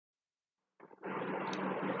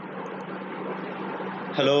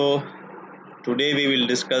Hello, today we will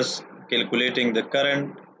discuss calculating the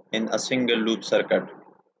current in a single loop circuit.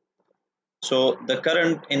 So, the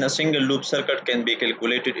current in a single loop circuit can be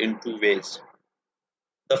calculated in two ways.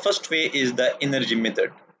 The first way is the energy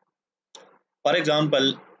method. For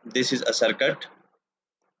example, this is a circuit.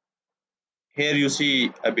 Here you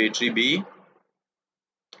see a battery B,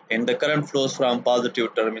 and the current flows from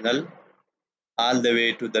positive terminal all the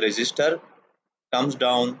way to the resistor, comes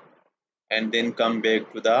down and then come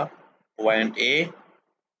back to the point A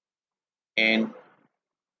and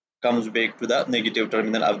comes back to the negative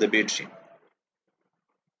terminal of the battery.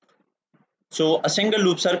 So a single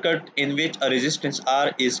loop circuit in which a resistance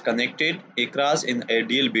R is connected across an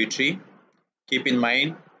ideal battery. Keep in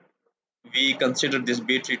mind, we consider this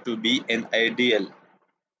battery to be an ideal.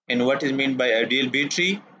 And what is meant by ideal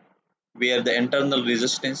battery? Where the internal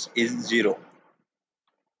resistance is zero.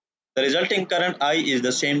 The resulting current I is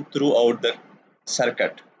the same throughout the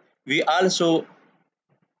circuit. We also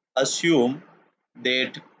assume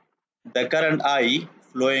that the current I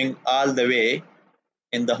flowing all the way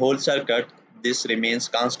in the whole circuit, this remains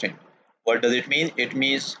constant. What does it mean? It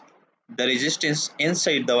means the resistance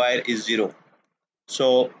inside the wire is zero.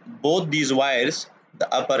 So both these wires, the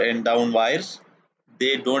upper and down wires,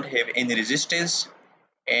 they don't have any resistance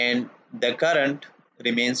and the current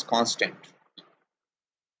remains constant.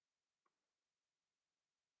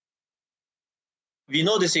 We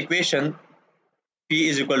know this equation, P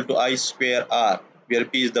is equal to I square R, where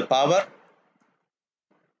P is the power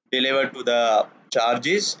delivered to the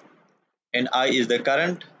charges and I is the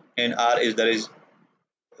current and R is the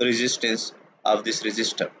resistance of this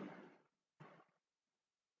resistor.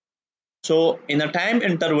 So in a time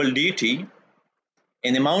interval dt,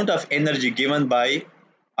 an amount of energy given by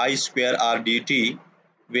I square R dt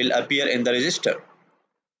will appear in the resistor.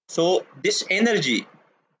 So this energy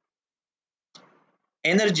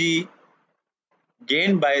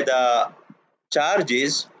gained by the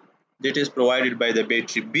charges that is provided by the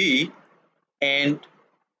battery B, and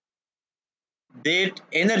that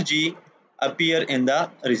energy appear in the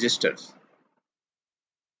resistors.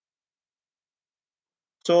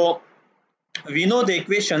 So we know the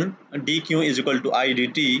equation dq is equal to I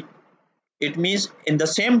dt. It means in the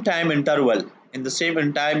same time interval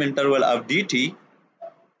of dt,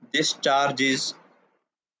 this charge is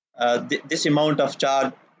this amount of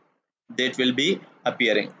charge that will be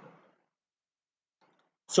appearing.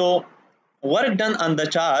 So work done on the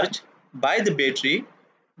charge by the battery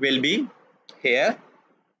will be here.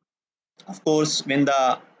 Of course, when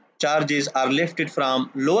the charges are lifted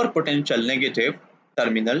from lower potential negative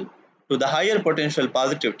terminal to the higher potential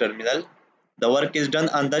positive terminal, the work is done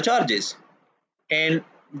on the charges, and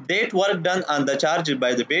that work done on the charge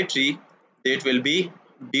by the battery, that will be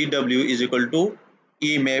dw is equal to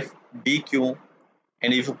EMF dq,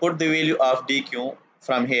 and if you put the value of dq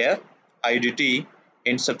from here I dt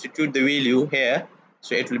and substitute the value here,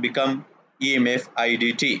 so it will become EMF I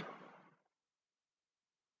dt.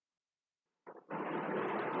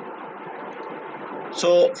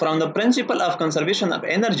 So from the principle of conservation of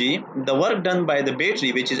energy, the work done by the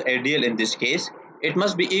battery, which is ideal in this case, it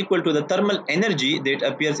must be equal to the thermal energy that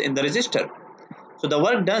appears in the resistor. So the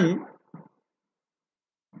work done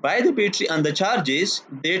by the battery on the charges,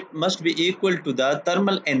 that must be equal to the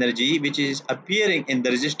thermal energy which is appearing in the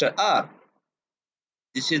resistor R.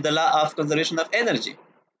 This is the law of conservation of energy.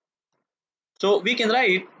 So we can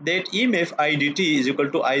write that EMF I dt is equal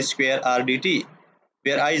to I square R dt,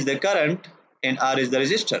 where I is the current and R is the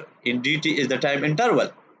resistor and dt is the time interval.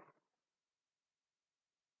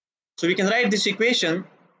 So we can write this equation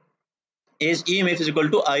as EMF is equal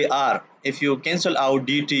to IR. If you cancel out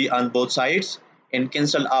dt on both sides and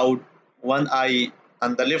cancel out one I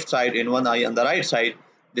on the left side and one I on the right side,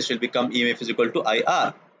 this will become EMF is equal to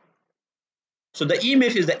IR. So the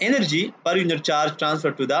EMF is the energy per unit charge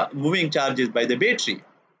transferred to the moving charges by the battery.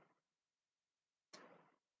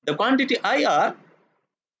 The quantity IR,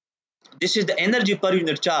 this is the energy per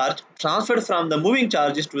unit charge transferred from the moving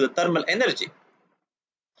charges to the thermal energy.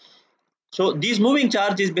 So these moving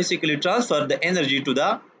charges basically transfer the energy to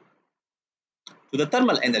the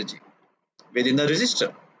thermal energy within the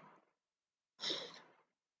resistor.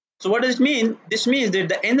 So what does it mean? This means that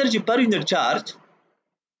the energy per unit charge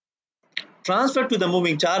transferred to the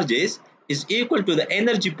moving charges is equal to the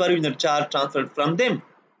energy per unit charge transferred from them.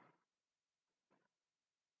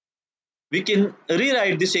 We can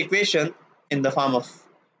rewrite this equation in this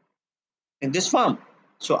form.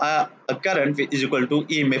 So a current is equal to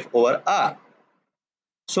EMF over R.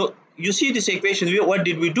 So you see this equation, what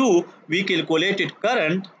did we do? We calculated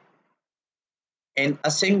current in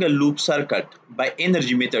a single loop circuit by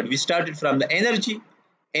energy method. We started from the energy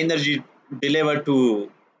energy delivered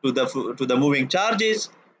to the moving charges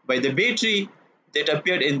by the battery that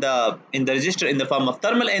appeared in the resistor in the form of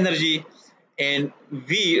thermal energy, and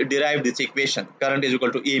we derived this equation: current is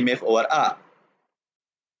equal to EMF over R.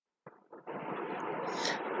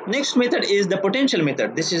 Next method is the potential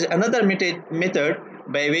method. This is another method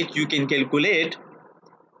by which you can calculate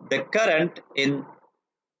the current in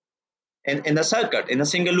a circuit, in a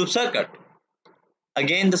single loop circuit.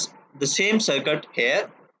 Again, the same circuit here: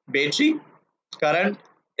 battery, current,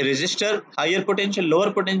 a resistor, higher potential,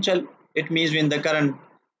 lower potential. It means when the current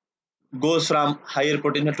goes from higher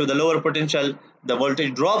potential to the lower potential, the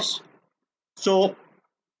voltage drops. So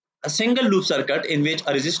a single loop circuit in which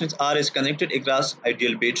a resistance R is connected across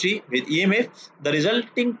ideal battery with EMF, the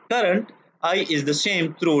resulting current I is the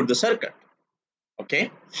same throughout the circuit.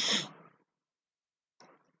 Okay.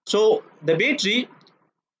 So the battery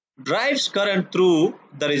drives current through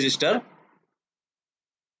the resistor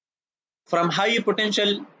from high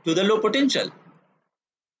potential to the low potential.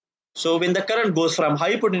 So when the current goes from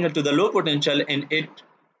high potential to the low potential and it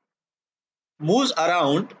moves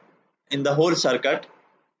around in the whole circuit,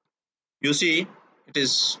 you see it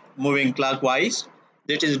is moving clockwise.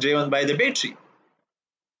 That is driven by the battery.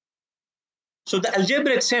 So the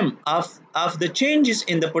algebraic sum of the changes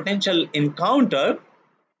in the potential encountered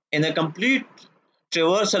in a complete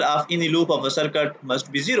traversal of any loop of a circuit must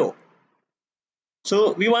be zero.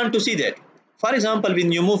 So we want to see that. For example,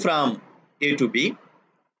 when you move from A to B,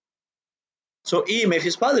 so EMF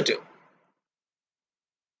is positive.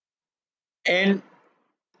 And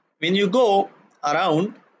when you go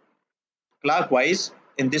around clockwise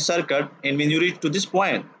in this circuit and when you reach to this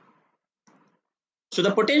point, so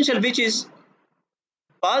the potential which is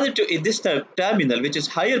positive in this terminal, which is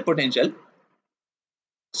higher potential,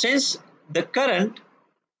 since the current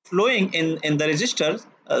flowing in the resistors,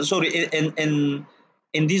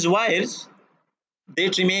 in these wires,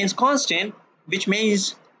 that remains constant, which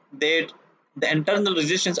means that the internal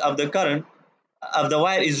resistance of the current of the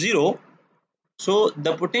wire is zero. So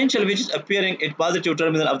the potential which is appearing at positive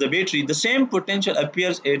terminal of the battery, the same potential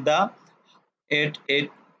appears at the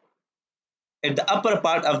upper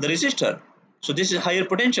part of the resistor. So this is higher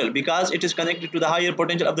potential because it is connected to the higher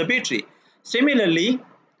potential of the battery. Similarly,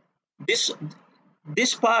 this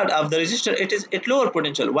part of the resistor, it is at lower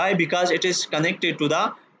potential. Why? Because it is connected to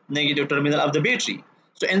the negative terminal of the battery.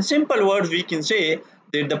 So in simple words, we can say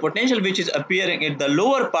that the potential which is appearing at the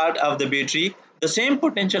lower part of the battery, the same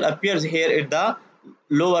potential appears here at the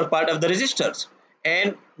lower part of the resistors,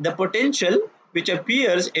 and the potential which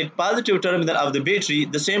appears at positive terminal of the battery,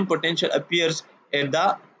 the same potential appears at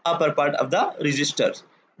the upper part of the resistors.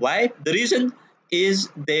 Why? The reason is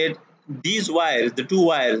that these wires, the two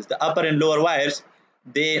wires, the upper and lower wires,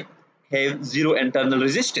 they have zero internal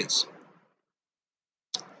resistance.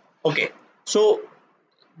 Okay, so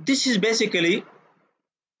this is basically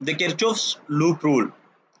the Kirchhoff's loop rule,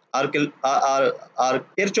 or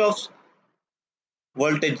Kirchhoff's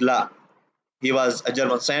voltage law. He was a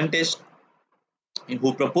German scientist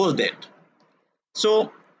who proposed it.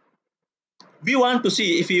 So we want to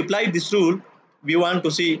see, if we apply this rule, we want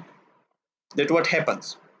to see that what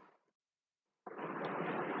happens.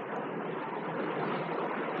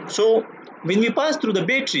 So when we pass through the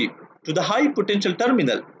battery to the high potential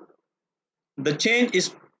terminal, the change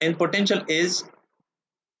is in potential is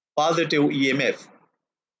positive EMF.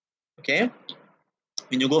 Okay,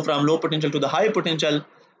 when you go from low potential to the high potential,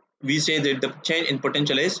 we say that the change in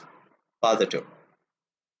potential is positive.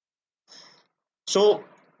 So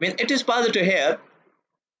when it is positive here,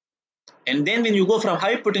 and then when you go from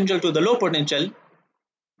high potential to the low potential,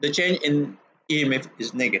 the change in EMF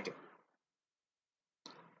is negative.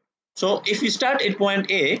 So if we start at point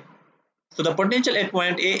A, so the potential at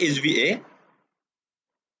point A is VA,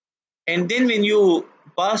 and then when you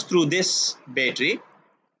pass through this battery,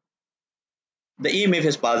 the EMF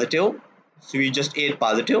is positive, so we just add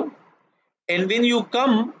positive. And when you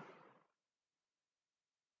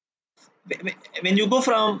go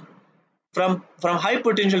from high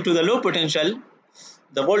potential to the low potential,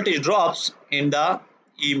 the voltage drops in the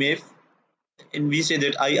EMF, and we say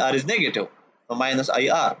that IR is negative, or minus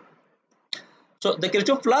IR. So the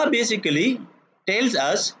Kirchhoff law basically tells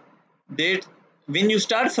us that when you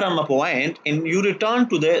start from a point and you return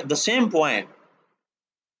to the same point,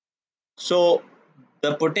 so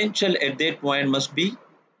the potential at that point must be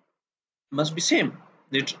same.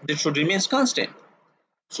 That should remain constant.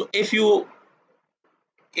 So if you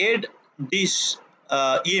add this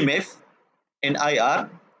EMF and IR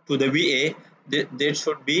to the VA, that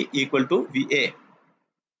should be equal to VA.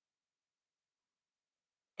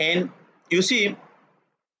 And you see,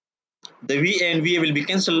 the V and VA will be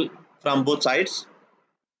cancelled from both sides,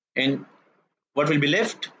 and what will be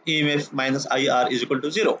left? EMF minus IR is equal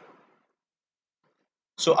to 0.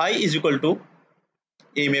 So I is equal to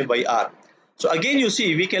EMF by R. So again you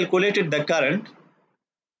see we calculated the current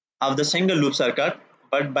of the single loop circuit,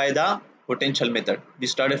 but by the potential method. We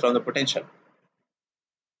started from the potential.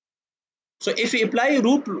 So if we apply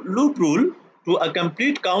loop rule to a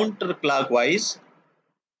complete counterclockwise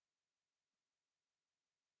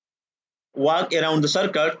walk around the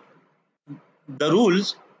circuit, the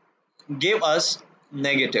rules gave us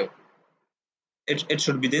negative. It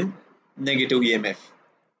should be then negative EMF.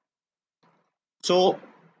 So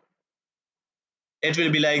it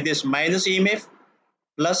will be like this: minus EMF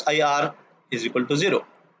plus IR is equal to 0.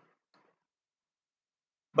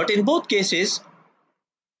 But in both cases,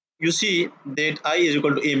 you see that I is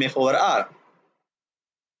equal to EMF over R,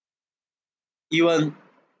 even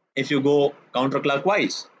if you go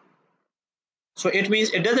counterclockwise. So it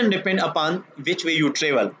means it doesn't depend upon which way you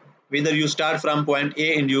travel, whether you start from point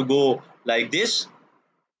A and you go like this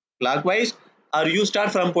clockwise, or you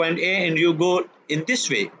start from point A and you go in this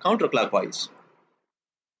way counterclockwise.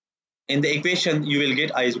 In the equation you will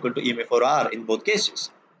get I is equal to EMF over R in both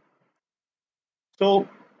cases. So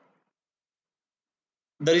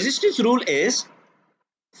the resistance rule is,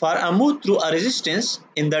 for a move through a resistance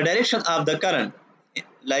in the direction of the current,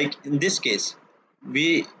 like in this case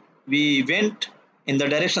we went in the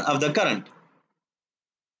direction of the current,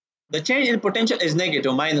 the change in potential is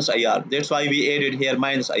negative, minus IR. That's why we added here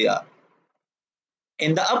minus IR.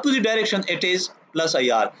 In the opposite direction it is plus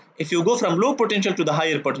IR. If you go from low potential to the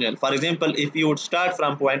higher potential, for example, if you would start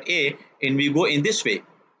from point A and we go in this way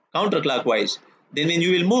counterclockwise, then when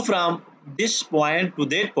you will move from this point to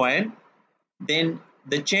that point, then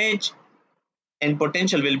the change in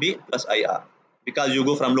potential will be plus IR, because you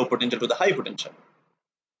go from low potential to the high potential.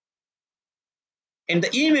 And the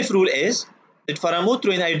EMF rule is that for a move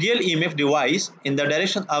through an ideal EMF device in the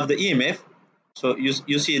direction of the EMF, so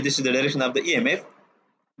you see this is the direction of the EMF,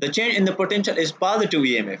 the change in the potential is positive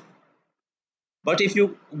EMF. But if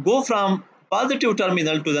you go from positive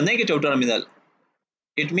terminal to the negative terminal,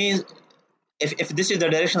 it means if this is the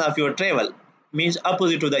direction of your travel, means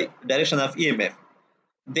opposite to the direction of EMF,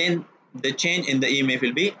 then the change in the EMF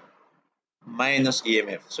will be minus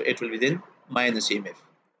EMF. So it will be then minus EMF.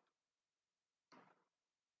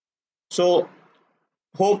 So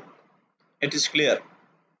hope it is clear.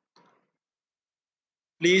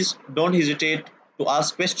 Please don't hesitate to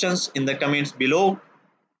ask questions in the comments below.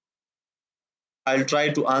 I'll try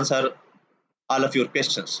to answer all of your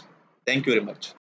questions. Thank you very much.